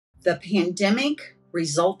The pandemic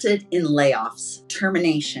resulted in layoffs,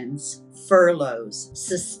 terminations, furloughs,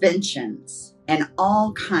 suspensions, and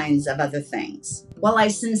all kinds of other things. While I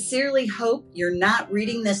sincerely hope you're not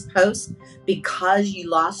reading this post because you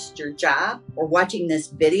lost your job or watching this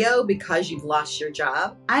video because you've lost your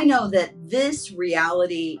job, I know that this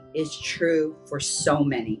reality is true for so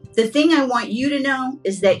many. The thing I want you to know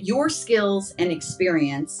is that your skills and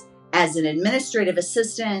experience as an administrative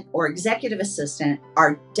assistant or executive assistant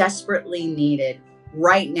are desperately needed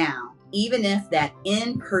right now, even if that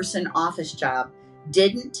in-person office job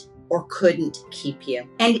didn't or couldn't keep you.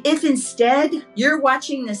 And if instead you're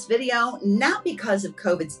watching this video not because of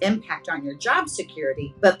COVID's impact on your job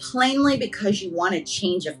security, but plainly because you want a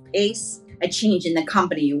change of pace, a change in the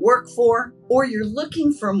company you work for, or you're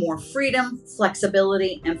looking for more freedom,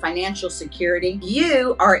 flexibility, and financial security,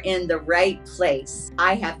 you are in the right place.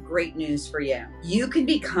 I have great news for you. You can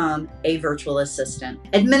become a virtual assistant.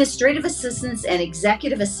 Administrative assistants and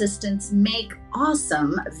executive assistants make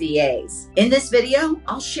awesome VAs. In this video,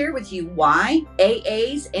 I'll share with you why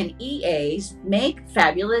AAs and EAs make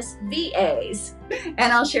fabulous VAs.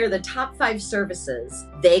 And I'll share the top 5 services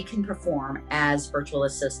they can perform as virtual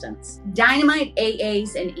assistants. Dynamite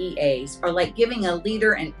AAs and EAs are like giving a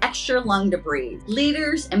leader an extra lung to breathe.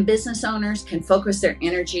 Leaders and business owners can focus their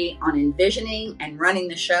energy on envisioning and running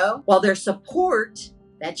the show, while their support,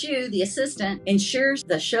 that's you, the assistant, ensures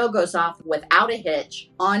the show goes off without a hitch,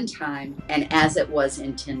 on time, and as it was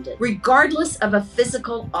intended. Regardless of a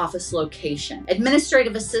physical office location,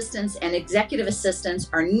 administrative assistants and executive assistants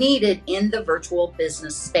are needed in the virtual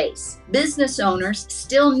business space. Business owners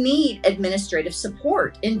still need administrative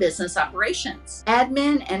support in business operations.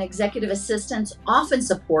 Admin and executive assistants often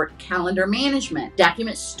support calendar management,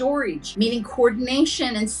 document storage, meeting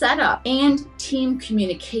coordination and setup, and team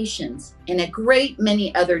communications, and a great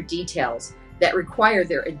many other details that require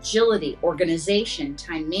their agility, organization,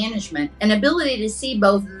 time management, and ability to see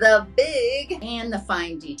both the big and the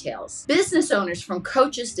fine details. Business owners, from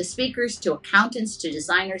coaches to speakers to accountants to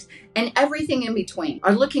designers and everything in between,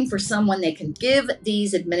 are looking for someone they can give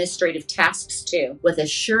these administrative tasks to with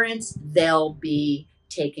assurance they'll be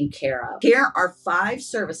taken care of. Here are 5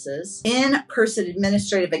 services in-person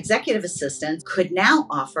administrative executive assistants could now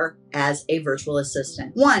offer as a virtual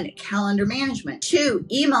assistant. 1, calendar management. 2,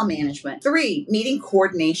 email management. 3, meeting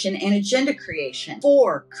coordination and agenda creation.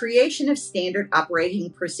 4, creation of standard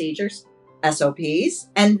operating procedures, SOPs,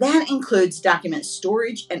 and that includes document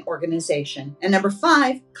storage and organization. And number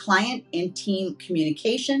 5, client and team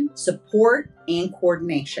communication, support, and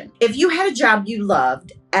coordination. If you had a job you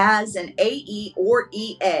loved as an AA or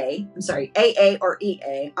EA,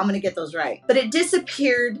 I'm going to get those right, but it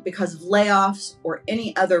disappeared because of layoffs or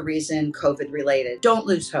any other reason COVID related, don't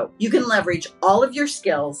lose hope. You can leverage all of your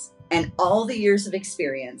skills and all the years of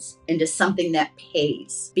experience into something that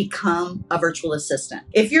pays. Become a virtual assistant.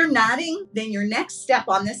 If you're nodding, then your next step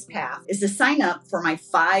on this path is to sign up for my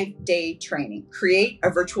 5-day training, Create a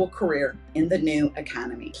Virtual Career in the New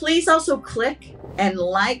Economy. Please also click and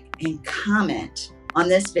like and comment on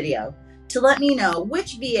this video to let me know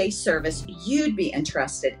which VA service you'd be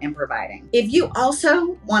interested in providing. If you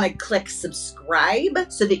also want to click subscribe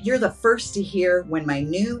so that you're the first to hear when my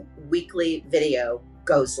new weekly video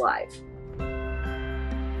goes live.